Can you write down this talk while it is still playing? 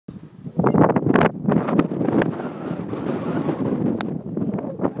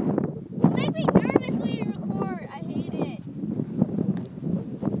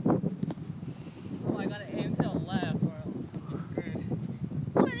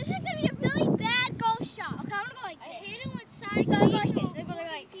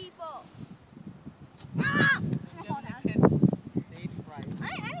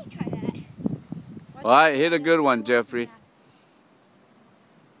right, hit a good one, Jeffrey.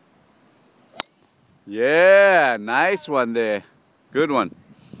 Yeah, nice one there. Good one.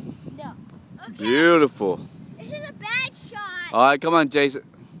 No. Okay. Beautiful. This is a bad shot. All right, come on, Jason.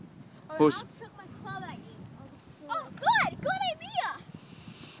 Push. I'll chuck my club at you. Oh, good. Good idea.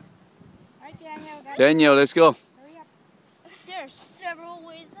 All right, Daniel. Daniel, let's go. Hurry up. There are several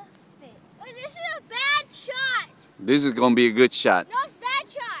ways to fit. Oh, this is a bad shot. This is going to be a good shot. No, it's a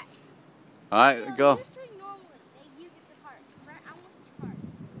bad shot. All right, No, go. you swing normally. You get the part. Right? I want the part.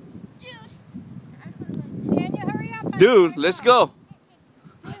 Dude. Daniel, hurry up. Dude, let's go.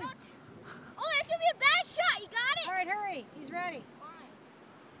 Oh, it's going to be a bad shot. You got it? All right, hurry. He's ready. Fine.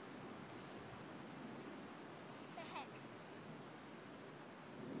 The heck?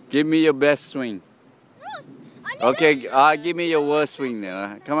 Give me your best swing. No, Okay, give me your worst swing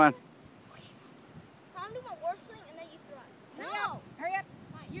now. Come on. I'm doing my worst swing and then you throw it. No. Hurry up.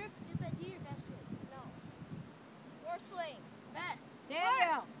 Fine. Do your best swing. No. Worst swing. Best.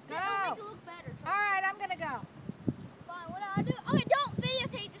 Daniel, Worst. go. It'll make it look better. All right, I'm going to go. Fine. What do I do? Okay, don't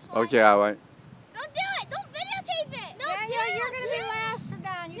videotape this one. Okay, all right. Don't do it. Don't videotape it. No, Daniel, do. you're going to be last from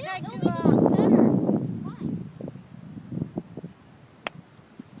now on. You Do. take It'll too make it long. look better. Fine.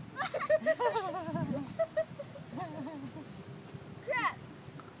 Crap.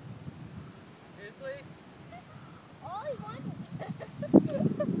 Seriously? All he wants.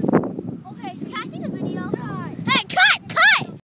 Okay, so casting the video.